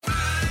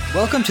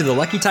Welcome to the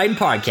Lucky Titan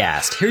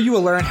Podcast. Here you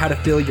will learn how to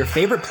fill your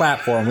favorite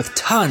platform with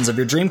tons of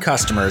your dream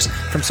customers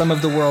from some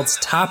of the world's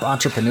top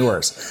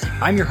entrepreneurs.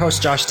 I'm your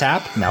host, Josh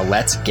Tapp. Now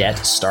let's get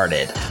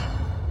started.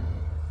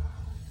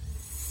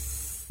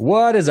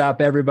 What is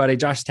up, everybody?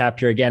 Josh Tapp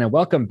here again, and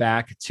welcome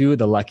back to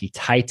the Lucky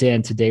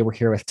Titan. Today, we're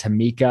here with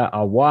Tamika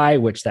Auwai,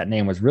 which that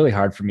name was really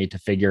hard for me to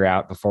figure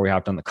out before we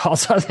hopped on the call.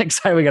 So I was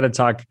excited we got to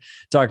talk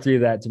through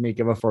that,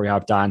 Tamika, before we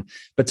hopped on.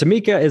 But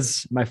Tamika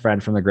is my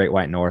friend from the Great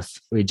White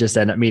North. We just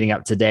ended up meeting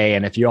up today.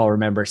 And if you all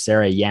remember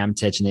Sarah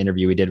Yamtich in the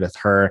interview we did with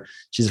her,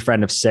 she's a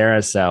friend of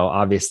Sarah. So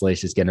obviously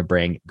she's going to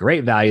bring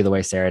great value the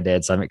way Sarah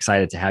did. So I'm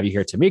excited to have you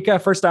here,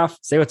 Tamika. First off,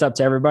 say what's up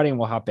to everybody and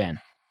we'll hop in.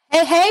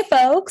 Hey,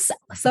 folks.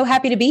 So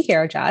happy to be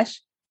here, Josh.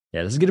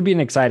 Yeah, this is going to be an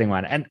exciting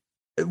one. And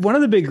one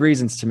of the big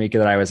reasons, Tamika,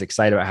 that I was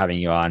excited about having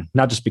you on,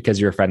 not just because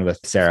you're a friend with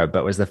Sarah,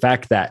 but was the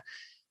fact that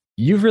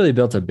you've really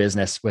built a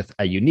business with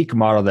a unique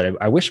model that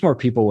I wish more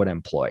people would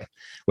employ,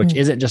 which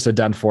isn't just a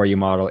done for you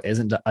model,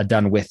 isn't a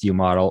done with you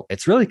model.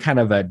 It's really kind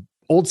of an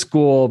old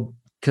school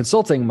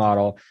consulting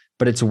model,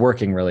 but it's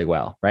working really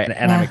well, right?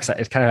 And I'm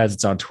excited. It kind of has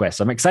its own twist.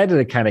 So I'm excited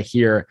to kind of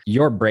hear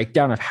your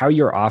breakdown of how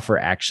your offer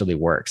actually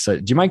works. So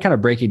do you mind kind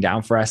of breaking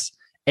down for us,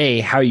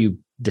 how you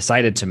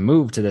decided to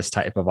move to this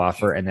type of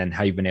offer and then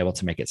how you've been able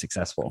to make it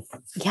successful?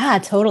 Yeah,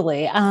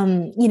 totally.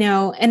 And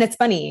it's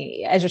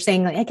funny as you're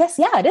saying, I guess,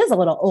 it is a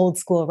little old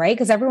school, right?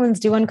 Because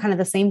everyone's doing kind of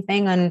the same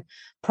thing on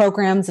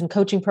programs and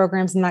coaching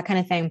programs and that kind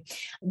of thing.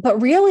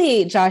 But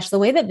really, Josh, the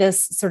way that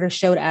this sort of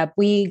showed up,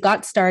 we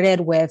got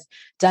started with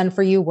done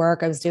for you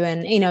work. I was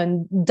doing,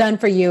 and done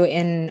for you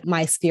in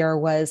my sphere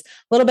was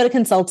a little bit of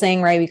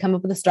consulting, right? We come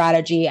up with a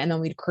strategy and then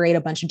we'd create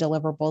a bunch of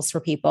deliverables for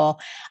people.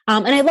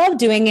 And I love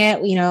doing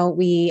it.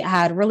 We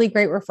had really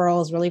great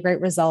referrals, really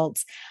great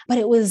results, but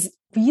it was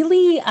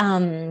really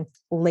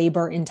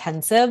labor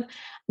intensive.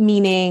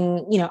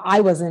 Meaning, I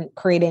wasn't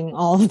creating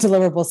all the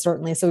deliverables,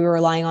 certainly. So we were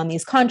relying on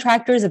these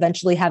contractors.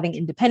 Eventually having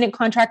independent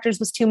contractors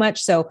was too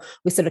much. So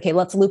we said, okay,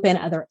 let's loop in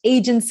other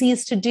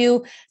agencies to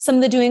do some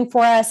of the doing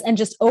for us. And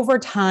just over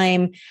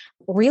time,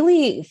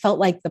 really felt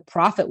like the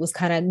profit was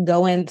kind of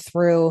going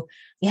through,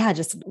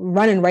 just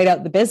running right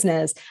out the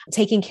business,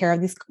 taking care of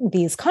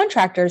these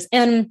contractors.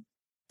 And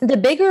the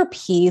bigger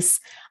piece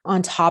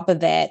on top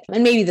of it,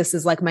 and maybe this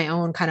is like my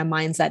own kind of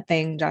mindset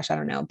thing, Josh, I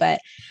don't know, but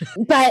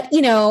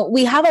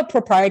we have a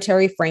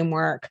proprietary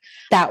framework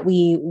that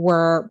we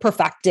were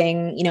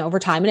perfecting, over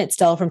time, and it's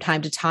still from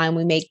time to time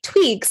we make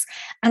tweaks.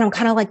 And I'm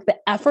kind of like the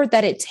effort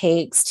that it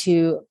takes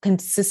to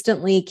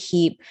consistently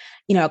keep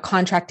a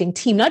contracting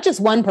team, not just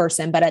one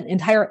person, but an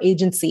entire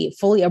agency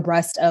fully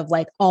abreast of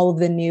like all of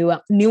the new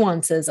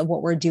nuances of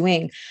what we're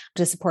doing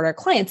to support our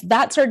clients.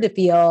 That started to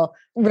feel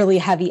really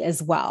heavy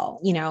as well.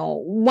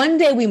 One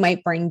day we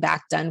might bring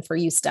back done for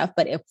you stuff,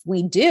 but if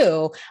we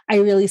do, I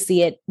really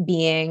see it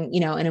being,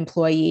 an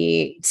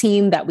employee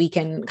team that we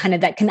can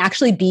that can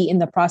actually be in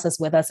the process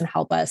with us and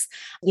help us,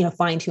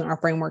 fine tune our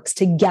frameworks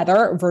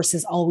together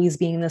versus always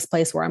being this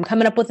place where I'm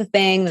coming up with a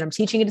thing and I'm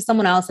teaching it to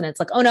someone else. And it's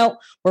like, oh no,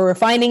 we're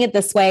refining it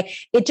this way.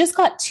 It just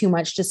got too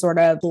much to sort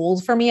of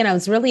hold for me. And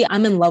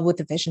I'm in love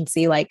with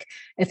efficiency. Like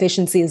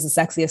efficiency is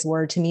the sexiest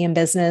word to me in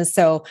business.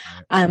 So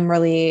I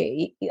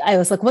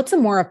was like, what's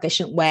a more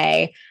efficient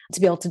way to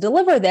be able to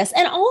deliver this?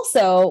 And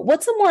also,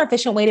 what's a more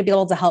efficient way to be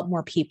able to help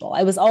more people?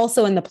 I was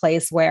also in the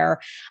place where,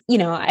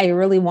 I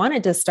really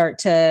wanted to start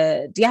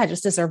to,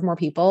 just to serve more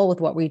people with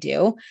what we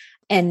do,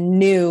 and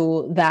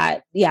knew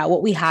that,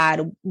 what we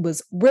had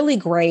was really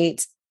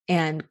great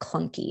and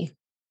clunky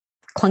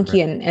right.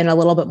 and a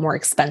little bit more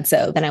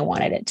expensive than I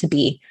wanted it to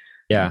be.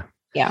 Yeah.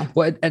 Yeah.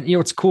 Well, and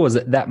what's cool is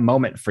that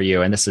moment for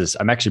you, and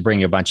I'm actually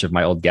bringing a bunch of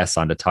my old guests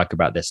on to talk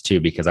about this too,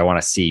 because I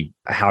want to see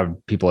how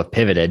people have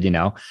pivoted,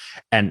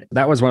 and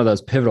that was one of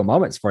those pivotal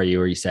moments for you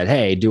where you said,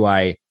 hey, do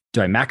I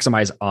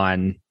maximize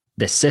on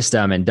this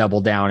system and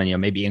double down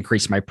and, maybe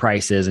increase my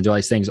prices and do all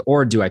these things,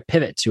 or do I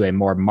pivot to a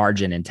more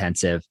margin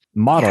intensive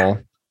model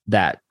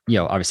that,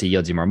 obviously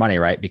yields you more money,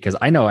 right? Because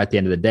I know at the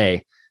end of the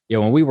day,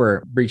 when we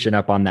were reaching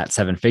up on that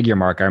 7-figure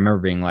mark, I remember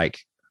being like,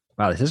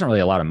 wow, this isn't really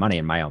a lot of money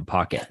in my own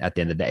pocket at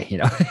the end of the day,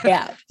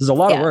 Yeah. There's a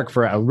lot of work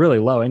for a really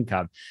low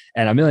income,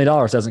 and $1 million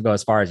doesn't go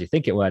as far as you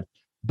think it would.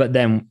 But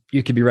then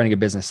you could be running a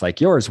business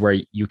like yours where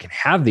you can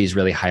have these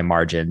really high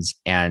margins,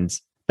 and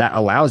that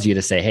allows you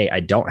to say, hey, I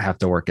don't have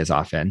to work as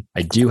often.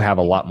 I do have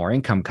a lot more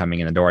income coming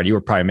in the door. And you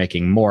were probably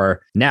making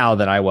more now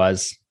than I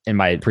was in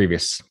my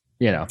previous,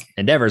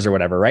 endeavors or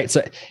whatever. Right.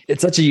 So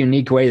it's such a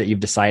unique way that you've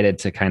decided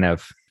to kind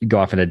of go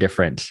off in a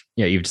different,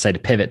 you've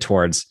decided to pivot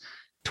towards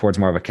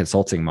more of a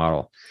consulting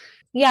model.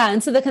 Yeah.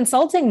 And so the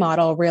consulting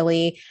model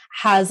really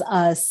has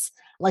us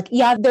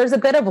there's a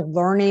bit of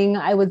learning,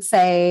 I would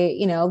say,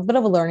 a bit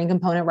of a learning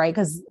component, right?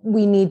 Because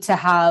we need to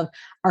have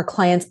our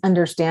clients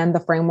understand the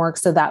framework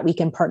so that we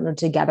can partner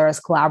together as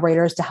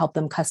collaborators to help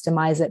them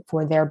customize it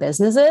for their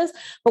businesses.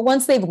 But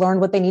once they've learned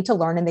what they need to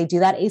learn, and they do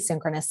that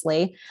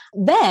asynchronously,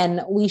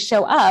 then we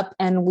show up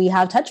and we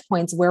have touch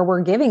points where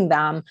we're giving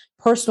them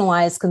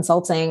personalized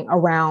consulting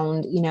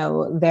around,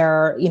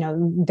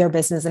 their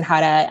business and how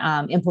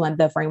to implement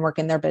the framework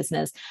in their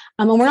business.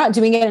 And we're not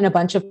doing it in a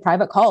bunch of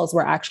private calls.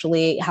 We're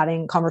actually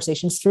having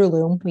conversations through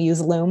Loom. We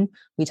use Loom.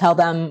 We tell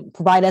them,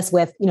 provide us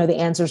with, the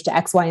answers to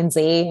X, Y, and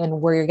Z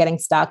and where you're getting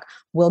stuck.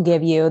 We'll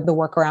give you the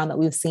workaround that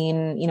we've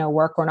seen,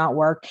 work or not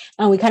work.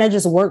 And we kind of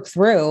just work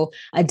through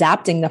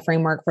adapting the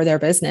framework for their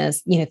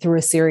business, through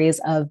a series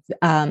of,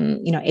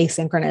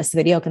 asynchronous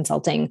video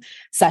consulting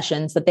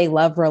sessions that they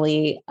love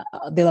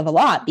a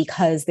lot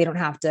because they don't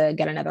have to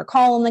get another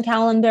call on the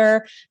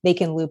calendar. They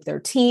can loop their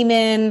team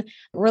in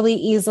really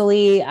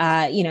easily.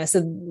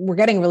 So we're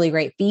getting really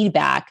great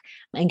feedback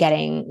and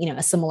getting,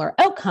 a similar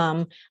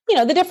outcome.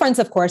 The difference,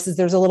 of course, is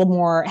there's a little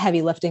more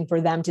heavy lifting for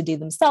them to do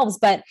themselves.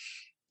 But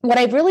what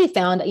I've really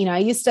found, I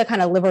used to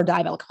kind of live or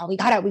die, like, we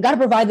gotta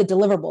provide the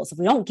deliverables. If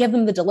we don't give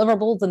them the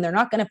deliverables, then they're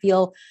not going to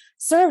feel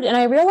served. And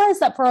I realized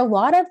that for a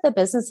lot of the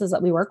businesses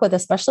that we work with,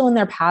 especially when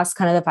they're past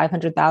kind of the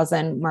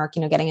 500,000 mark,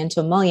 getting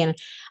into 1 million,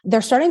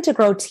 they're starting to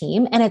grow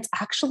team. And it's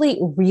actually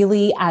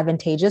really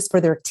advantageous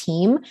for their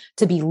team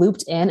to be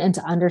looped in and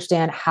to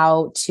understand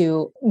how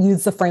to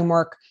use the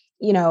framework,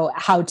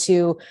 how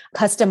to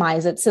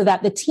customize it so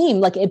that the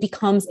team, it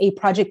becomes a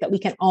project that we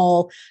can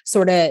all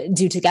sort of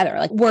do together.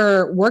 Like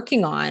we're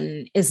working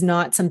on is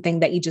not something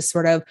that you just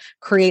sort of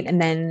create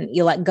and then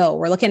you let go.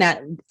 We're looking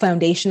at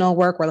foundational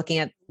work. We're looking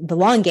at the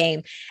long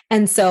game.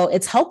 And so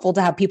it's helpful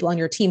to have people on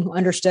your team who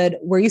understood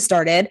where you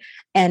started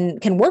and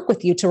can work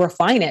with you to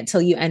refine it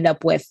till you end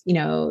up with,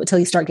 till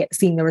you start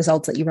seeing the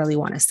results that you really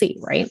want to see.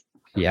 Right.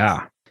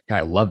 Yeah.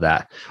 I love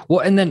that. Well,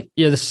 and then,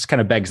 this kind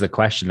of begs the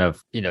question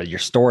of, your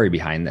story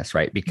behind this,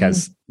 right?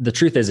 Because the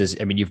truth is,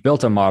 you've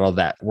built a model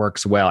that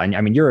works well. And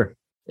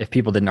if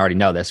people didn't already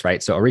know this,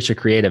 right? So Orisha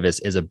Creative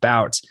is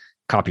about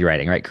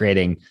copywriting, right?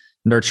 Creating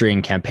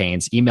nurturing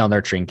campaigns, email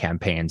nurturing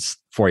campaigns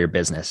for your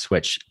business,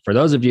 which for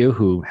those of you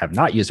who have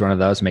not used one of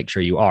those, make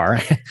sure you are,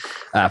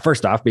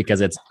 first off,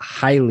 because it's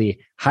highly,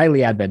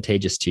 highly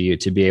advantageous to you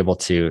to be able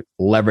to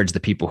leverage the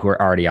people who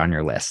are already on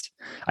your list.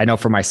 I know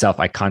for myself,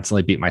 I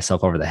constantly beat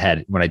myself over the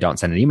head when I don't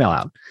send an email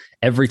out.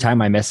 Every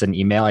time I miss an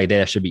email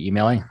I should be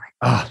emailing,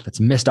 I'm like, that's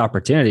a missed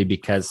opportunity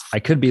because I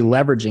could be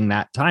leveraging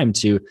that time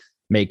to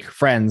make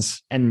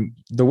friends. And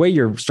the way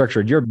you're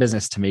structured your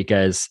business,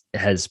 Tamika,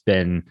 has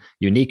been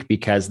unique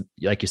because,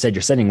 like you said,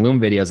 you're sending Loom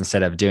videos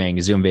instead of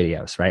doing Zoom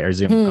videos, right? Or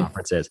Zoom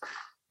conferences.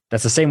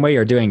 That's the same way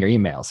you're doing your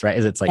emails, right?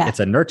 It's like, it's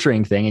a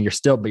nurturing thing and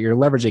but you're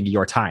leveraging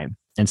your time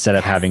instead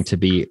of having to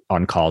be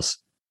on calls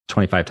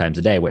 25 times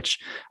a day, which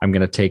I'm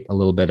going to take a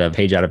little bit of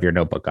page out of your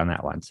notebook on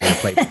that one. So,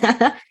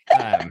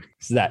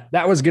 so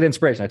that was good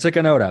inspiration. I took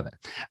a note of it.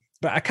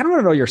 But I kind of want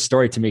to know your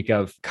story, Tamika,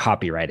 of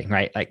copywriting,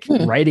 right? Like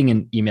writing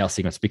an email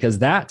sequence, because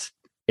that,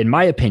 in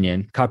my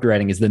opinion,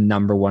 copywriting is the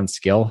number one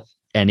skill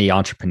any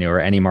entrepreneur,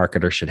 any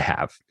marketer should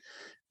have.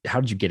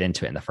 How did you get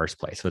into it in the first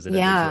place? Was it a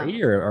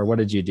degree or what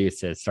did you do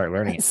to start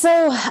learning it?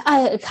 So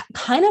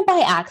kind of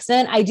by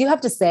accident. I do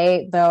have to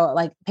say, though,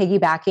 like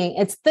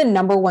piggybacking, it's the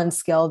number one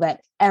skill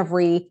that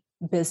every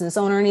business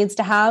owner needs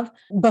to have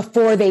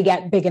before they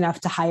get big enough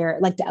to hire,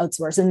 like to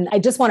outsource. And I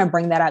just want to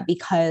bring that up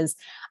because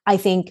I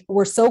think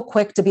we're so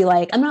quick to be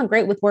like, I'm not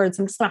great with words,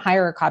 I'm just going to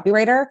hire a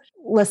copywriter.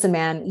 Listen,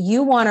 man,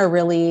 you want to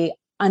really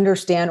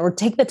understand or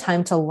take the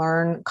time to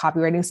learn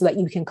copywriting so that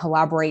you can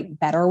collaborate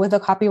better with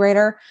a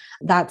copywriter.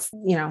 That's,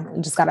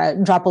 just got to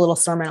drop a little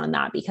sermon on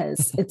that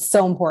because it's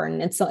so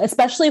important. It's so,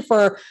 especially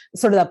for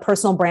sort of the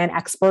personal brand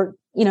expert,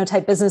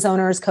 type business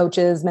owners,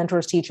 coaches,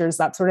 mentors, teachers,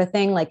 that sort of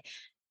thing. Like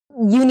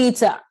you need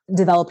to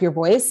develop your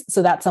voice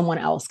so that someone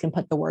else can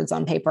put the words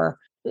on paper.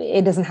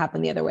 It doesn't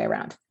happen the other way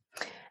around.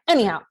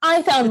 Anyhow,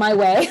 I found my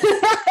way.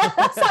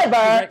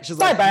 Sidebar. She's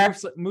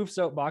like, move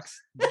soapbox,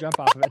 jump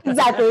off of it.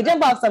 Exactly.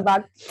 Jump off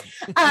soapbox.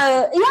 So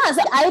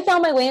I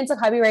found my way into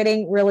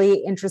copywriting really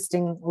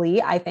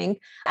interestingly, I think.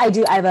 I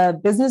have a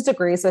business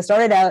degree. So I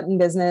started out in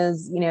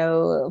business,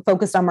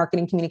 focused on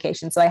marketing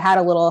communication. So I had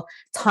a little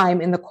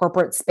time in the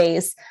corporate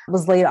space,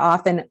 was laid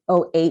off in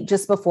 2008,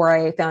 just before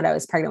I found I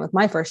was pregnant with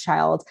my first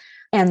child.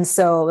 And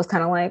so it was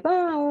kind of like,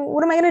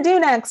 what am I going to do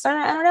next?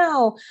 I don't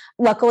know.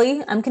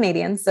 Luckily, I'm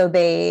Canadian, so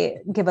they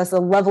give us a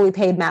lovely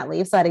paid mat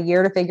leave. So I had a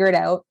year to figure it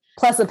out,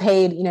 plus a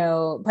paid,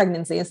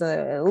 pregnancy.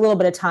 So a little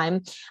bit of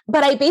time.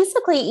 But I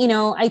basically,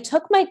 I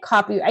took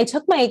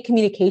my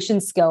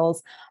communication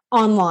skills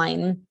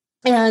online.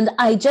 And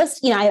I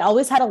just, I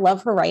always had a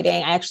love for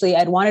writing.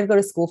 I'd wanted to go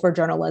to school for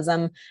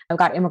journalism. I've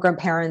got immigrant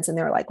parents and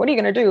they were like, what are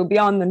you going to do? Be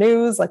on the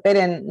news? Like they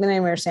didn't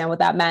understand what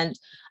that meant.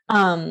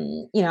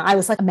 I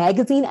was like a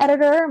magazine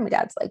editor. My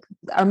dad's like,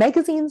 our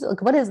magazines,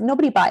 like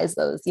nobody buys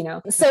those,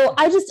 So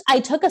I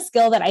took a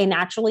skill that I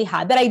naturally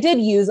had that I did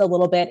use a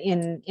little bit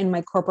in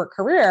my corporate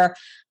career.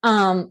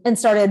 I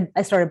started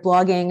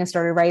blogging, I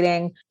started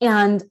writing,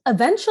 and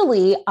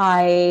eventually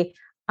I,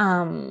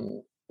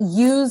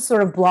 use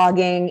sort of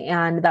blogging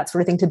and that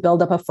sort of thing to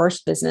build up a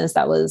first business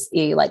that was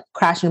a like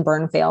crash and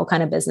burn fail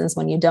kind of business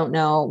when you don't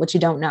know what you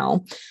don't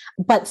know.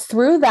 But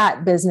through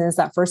that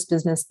first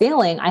business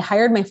failing, I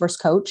hired my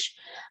first coach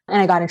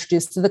and I got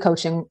introduced to the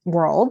coaching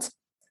world.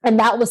 And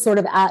that was sort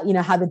of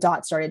how the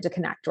dots started to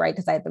connect, right?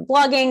 Because I had been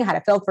blogging, had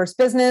a failed first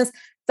business,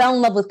 fell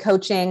in love with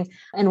coaching.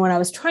 And when I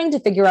was trying to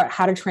figure out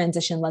how to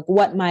transition, like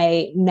what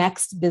my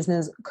next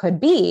business could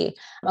be,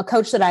 a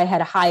coach that I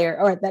had hired,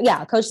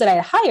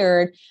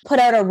 put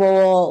out a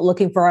role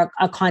looking for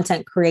a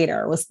content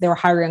creator. They were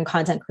hiring a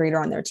content creator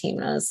on their team.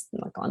 And I was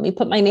like, let me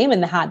put my name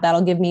in the hat.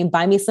 That'll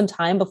buy me some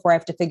time before I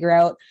have to figure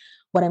out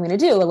what I'm going to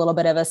do, a little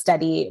bit of a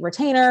steady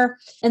retainer.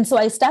 And so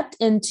I stepped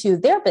into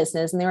their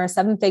business, and they were a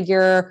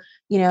 7-figure,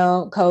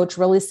 coach,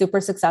 really super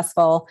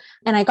successful.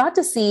 And I got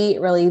to see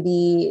really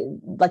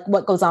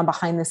what goes on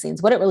behind the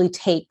scenes, what it really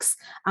takes,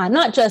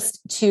 not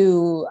just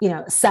to,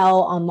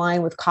 sell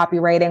online with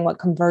copywriting, what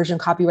conversion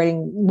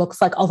copywriting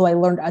looks like. Although I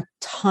learned a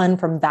ton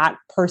from that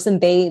person.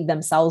 They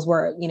themselves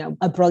were,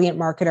 a brilliant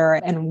marketer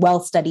and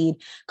well-studied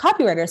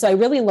copywriter. So I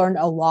really learned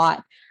a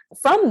lot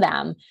from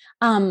them.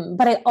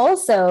 But I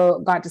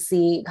also got to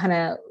see kind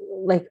of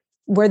like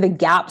where the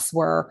gaps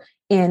were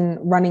in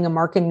running a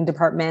marketing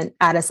department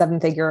at a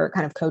 7-figure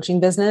kind of coaching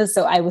business.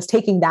 So I was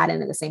taking that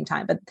in at the same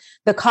time. But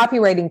the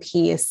copywriting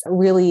piece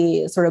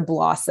really sort of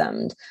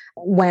blossomed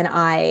when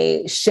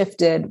I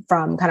shifted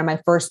from kind of my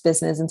first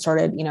business and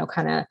started,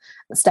 kind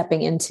of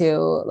stepping into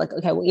like,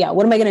 okay, well, yeah,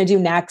 what am I going to do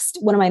next?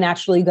 What am I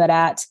naturally good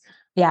at?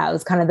 Yeah, it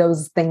was kind of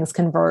those things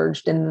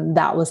converged. And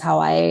that was how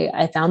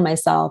I found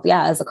myself,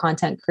 as a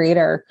content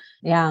creator.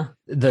 Yeah.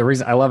 The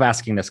reason I love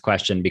asking this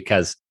question,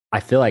 because I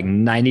feel like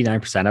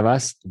 99% of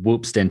us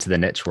whoopsed into the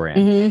niche we're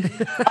in.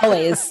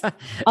 Mm-hmm.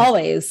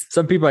 Always.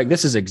 Some people are like,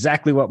 this is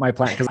exactly what my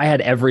plan, because I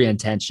had every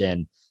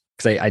intention,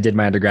 because I did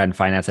my undergrad in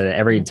finance. I had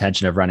every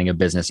intention of running a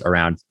business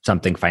around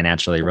something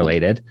financially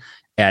related.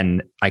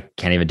 And I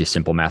can't even do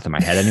simple math in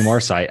my head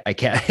anymore. So I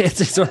can't, it's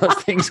just one of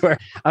those things where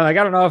I'm like,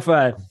 I don't know if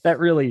that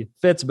really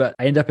fits, but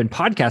I end up in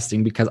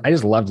podcasting because I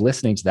just loved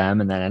listening to them,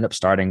 and then I end up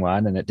starting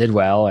one and it did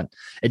well. And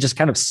it just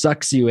kind of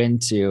sucks you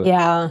into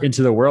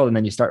the world. And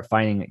then you start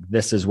finding like,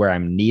 this is where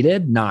I'm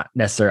needed, not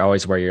necessarily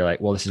always where you're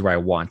like, well, this is where I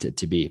want it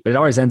to be, but it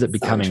always ends up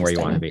becoming where you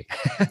want to be.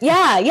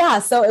 Yeah.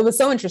 So it was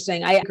so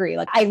interesting. I agree.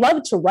 Like I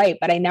love to write,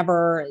 but I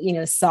never,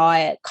 saw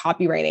it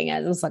copywriting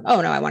as it was like, oh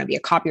no, I want to be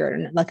a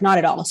copywriter. Like not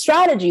at all.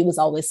 Strategy was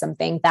always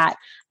something that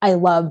I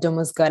loved and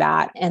was good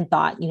at and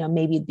thought,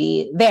 maybe it'd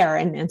be there.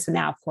 And so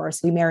now, of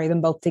course, we marry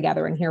them both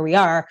together and here we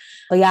are.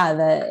 But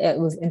it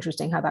was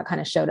interesting how that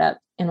kind of showed up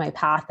in my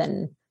path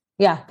and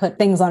put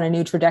things on a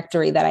new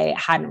trajectory that I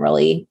hadn't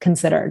really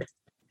considered.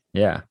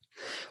 Yeah.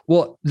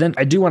 Well, then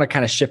I do want to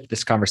kind of shift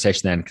this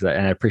conversation then,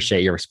 and I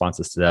appreciate your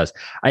responses to those.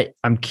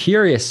 I'm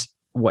curious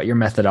what your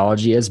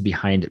methodology is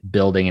behind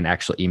building an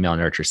actual email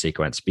nurture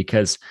sequence,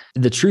 because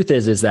the truth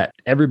is that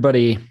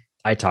everybody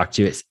I talk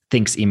to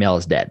thinks email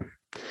is dead.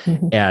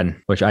 Mm-hmm. And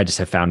which I just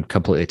have found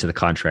completely to the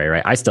contrary,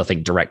 right? I still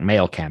think direct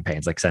mail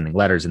campaigns, like sending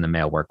letters in the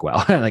mail, work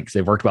well. Like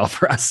they've worked well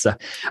for us. So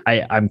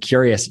I'm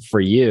curious for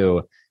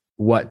you,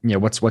 what's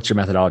your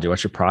methodology?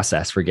 What's your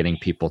process for getting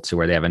people to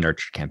where they have a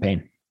nurture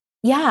campaign?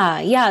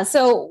 Yeah.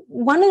 So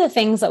one of the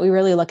things that we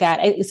really look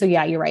at,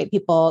 you're right.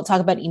 People talk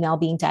about email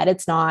being dead.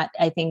 It's not.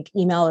 I think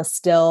email is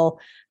still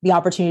the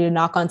opportunity to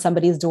knock on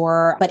somebody's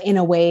door, but in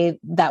a way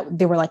that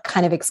they were like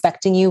kind of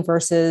expecting you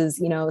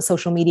versus,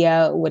 social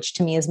media, which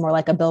to me is more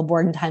like a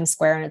billboard in Times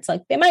Square. And it's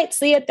like, they might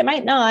see it, they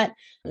might not.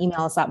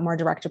 Email is that more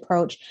direct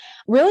approach.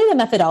 Really, the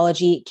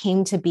methodology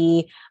came to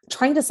be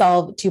trying to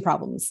solve two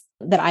problems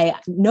that I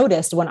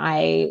noticed when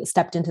I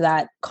stepped into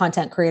that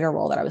content creator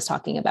role that I was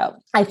talking about.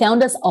 I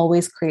found us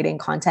always creating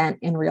content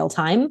in real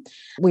time.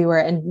 We were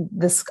in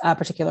this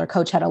particular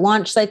coach had a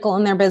launch cycle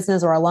in their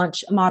business or a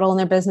launch model in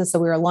their business. So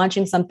we were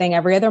launching something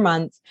every other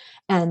month,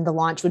 and the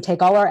launch would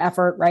take all our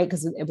effort, right?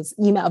 Because it was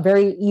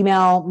very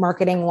email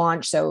marketing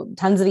launch. So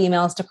tons of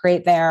emails to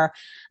create there.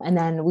 And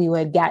then we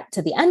would get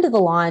to the end of the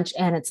launch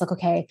and it's like,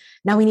 okay,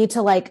 now we need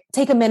to like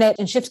take a minute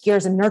and shift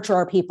gears and nurture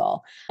our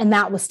people. And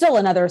that was still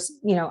another,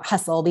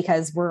 hustle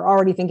because we're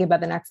already thinking about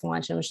the next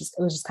launch. And it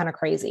was just kind of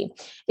crazy.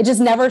 It just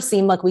never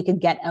seemed like we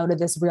could get out of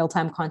this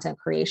real-time content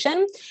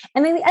creation.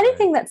 And then the other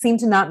thing that seemed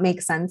to not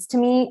make sense to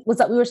me was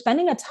that we were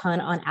spending a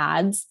ton on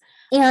ads,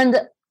 and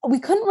we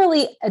couldn't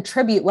really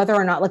attribute whether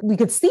or not, like, we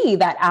could see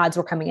that ads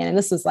were coming in. And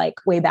this was like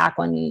way back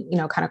when,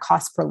 kind of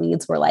cost per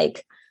leads were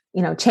like,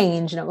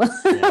 change, and it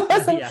wasn't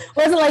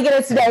like it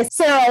is today.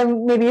 Sarah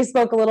maybe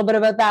spoke a little bit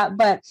about that,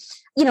 but,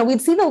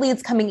 we'd see the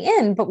leads coming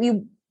in, but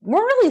we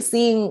weren't really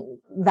seeing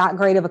that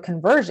great of a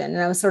conversion.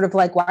 And I was sort of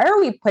like, why are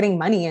we putting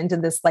money into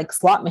this like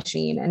slot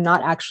machine and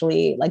not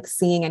actually like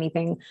seeing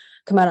anything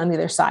come out on the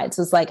other side?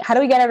 So it's like, how do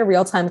we get out of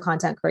real-time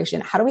content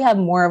creation? How do we have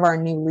more of our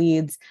new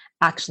leads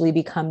actually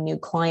become new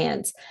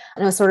clients?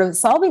 And I was sort of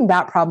solving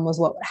that problem was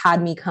what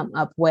had me come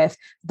up with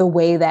the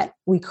way that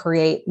we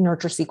create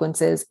nurture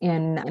sequences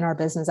in our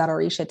business at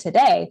Orisha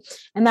today.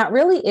 And that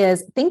really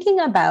is thinking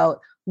about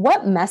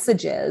what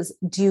messages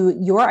do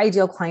your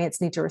ideal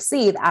clients need to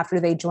receive after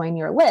they join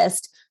your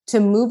list to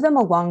move them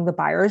along the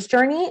buyer's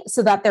journey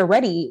so that they're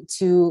ready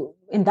to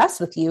invest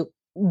with you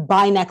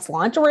by next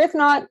launch, or if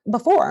not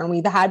before. And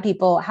we've had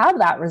people have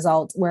that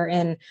result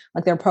wherein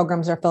like their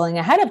programs are filling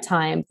ahead of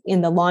time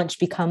in the launch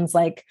becomes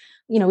like,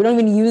 we don't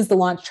even use the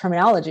launch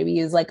terminology. We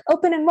use like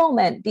open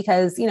enrollment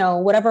because,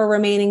 whatever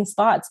remaining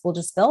spots, we'll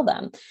just fill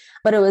them.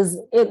 But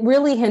it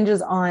really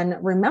hinges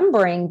on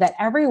remembering that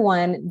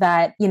everyone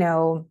that,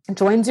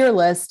 joins your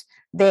list,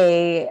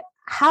 they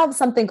have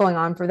something going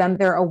on for them.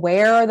 They're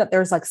aware that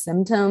there's like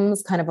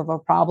symptoms kind of a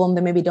problem.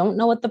 They maybe don't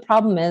know what the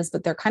problem is,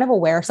 but they're kind of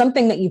aware.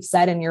 Something that you've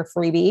said in your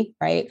freebie,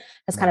 right,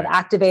 has kind of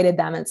activated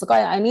them. And it's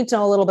like, I need to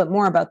know a little bit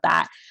more about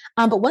that.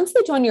 But once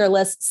they join your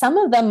list, some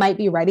of them might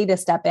be ready to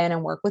step in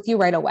and work with you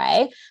right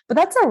away. But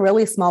that's a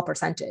really small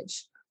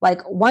percentage. Like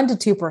 1%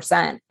 to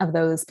 2% of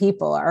those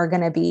people are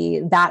going to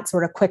be that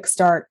sort of quick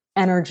start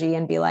energy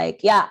and be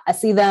like, yeah, I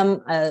see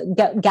them,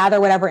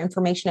 gather whatever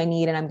information I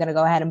need, and I'm going to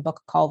go ahead and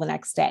book a call the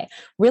next day.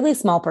 Really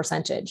small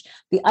percentage.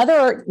 The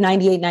other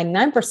 98,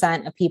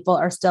 99% of people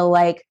are still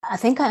like, I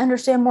think I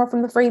understand more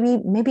from the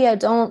freebie. Maybe I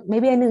don't,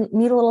 maybe I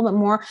need a little bit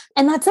more.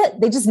 And that's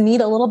it. They just need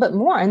a little bit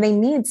more, and they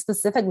need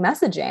specific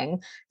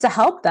messaging to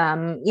help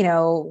them,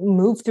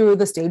 move through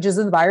the stages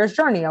of the buyer's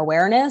journey,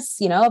 awareness,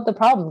 of the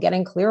problem,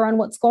 getting clear on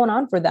what's going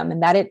on for them.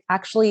 And that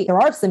there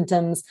are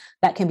symptoms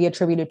that can be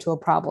attributed to a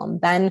problem.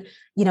 Then,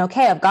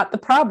 okay, I've got the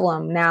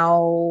problem.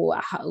 Now,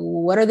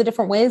 what are the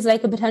different ways that I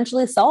could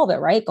potentially solve it,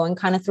 right? Going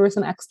kind of through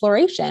some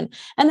exploration.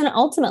 And then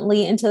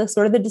ultimately into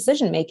sort of the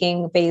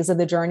decision-making phase of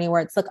the journey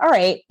where it's like, all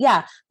right,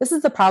 yeah, this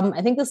is the problem.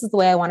 I think this is the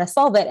way I want to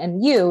solve it.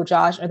 And you,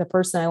 Josh, are the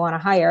person I want to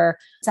hire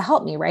to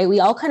help me, right?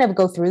 We all kind of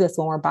go through this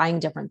when we're buying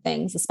different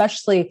things,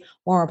 especially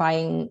when we're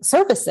buying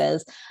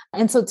services.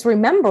 And so it's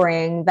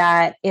remembering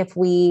that if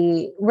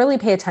we really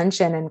pay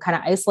attention and kind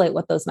of isolate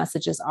what those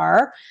messages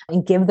are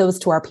and give those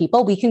to our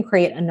people, we can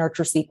create a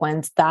nurture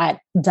sequence that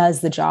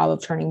does the job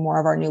of turning more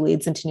of our new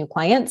leads into new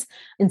clients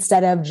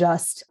instead of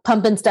just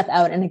pumping stuff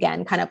out. And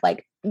again, kind of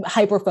like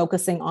hyper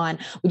focusing on,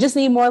 we just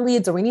need more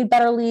leads, or we need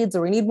better leads,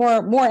 or we need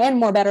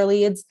more better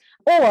leads,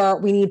 or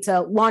we need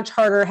to launch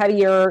harder,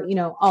 heavier,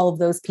 all of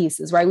those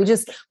pieces, right?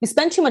 We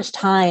spend too much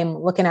time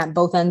looking at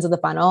both ends of the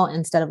funnel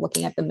instead of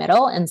looking at the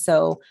middle. And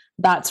so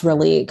that's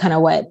really kind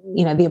of what,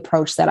 the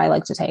approach that I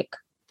like to take.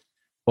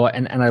 Well,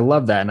 and I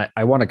love that. And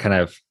I want to kind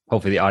of,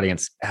 hopefully the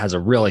audience has a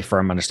really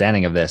firm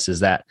understanding of this, is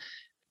that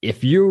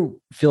if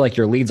you feel like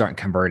your leads aren't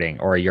converting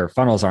or your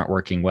funnels aren't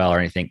working well or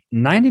anything,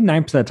 99%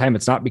 of the time,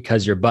 it's not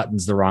because your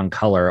button's the wrong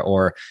color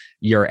or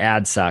your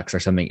ad sucks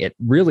or something. It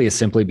really is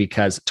simply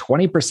because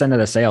 20% of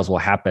the sales will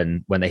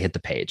happen when they hit the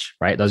page,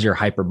 right? Those are your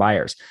hyper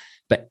buyers.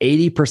 But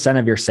 80%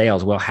 of your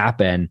sales will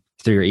happen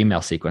through your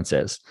email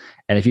sequences.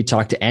 And if you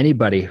talk to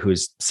anybody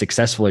who's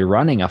successfully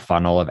running a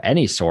funnel of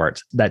any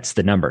sort, that's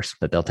the numbers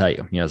that they'll tell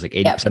you. It's like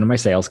 80% of my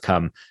sales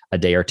come a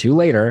day or two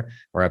later,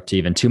 or up to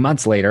even 2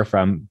 months later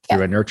through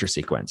a nurture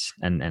sequence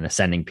and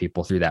ascending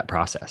people through that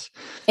process.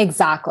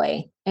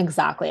 Exactly.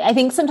 I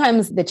think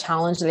sometimes the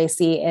challenge that I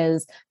see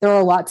is there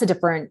are lots of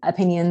different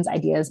opinions,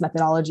 ideas,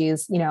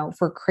 methodologies,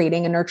 for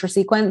creating a nurture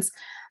sequence.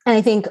 And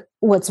I think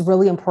what's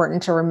really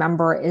important to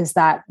remember is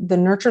that the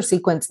nurture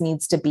sequence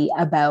needs to be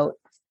about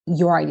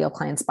your ideal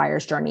client's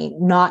buyer's journey,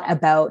 not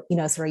about,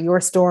 sort of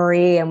your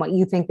story and what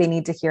you think they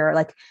need to hear.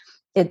 Like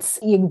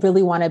you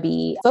really want to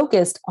be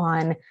focused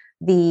on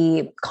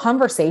the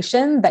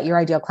conversation that your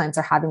ideal clients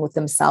are having with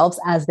themselves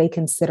as they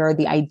consider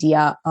the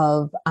idea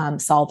of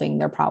solving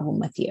their problem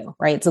with you,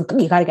 right? So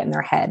you got to get in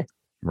their head.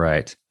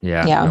 Right.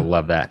 Yeah. I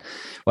love that.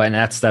 Well, and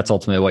that's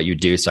ultimately what you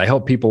do. So I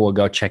hope people will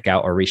go check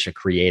out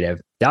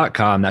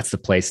orishacreative.com. That's the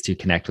place to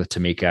connect with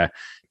Tamika.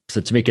 So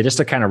Tamika, just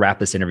to kind of wrap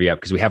this interview up,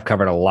 because we have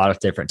covered a lot of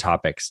different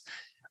topics,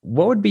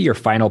 what would be your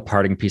final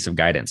parting piece of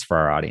guidance for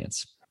our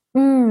audience?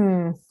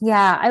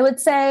 Yeah, I would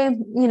say,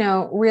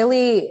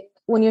 really,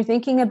 when you're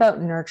thinking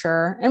about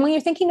nurture and when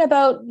you're thinking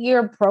about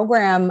your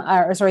program,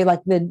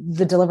 like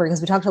the delivery,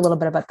 because we talked a little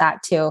bit about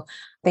that too.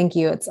 Thank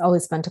you. It's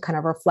always fun to kind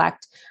of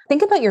reflect.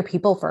 Think about your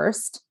people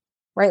first,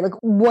 right? Like,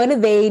 what do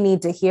they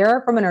need to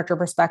hear from a nurture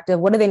perspective?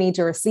 What do they need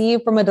to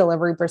receive from a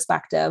delivery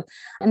perspective?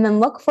 And then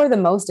look for the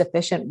most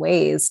efficient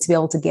ways to be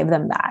able to give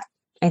them that.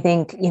 I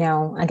think,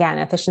 again,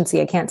 efficiency,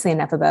 I can't say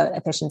enough about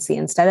efficiency.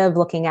 Instead of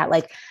looking at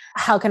like,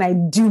 how can I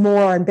do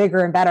more and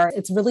bigger and better?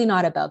 It's really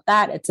not about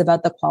that. It's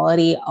about the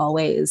quality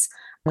always,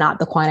 not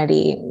the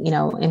quantity,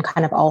 in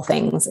kind of all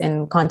things,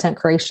 in content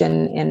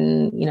creation,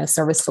 in,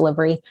 service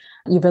delivery.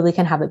 You really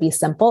can have it be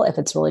simple if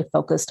it's really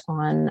focused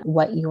on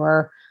what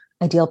your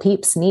ideal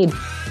peeps need.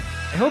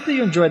 I hope that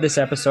you enjoyed this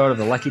episode of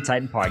the Lucky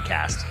Titan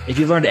podcast. If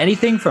you learned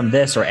anything from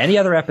this or any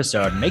other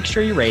episode, make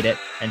sure you rate it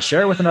and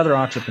share it with another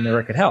entrepreneur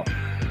it could help.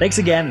 Thanks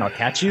again, and I'll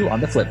catch you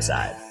on the flip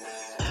side.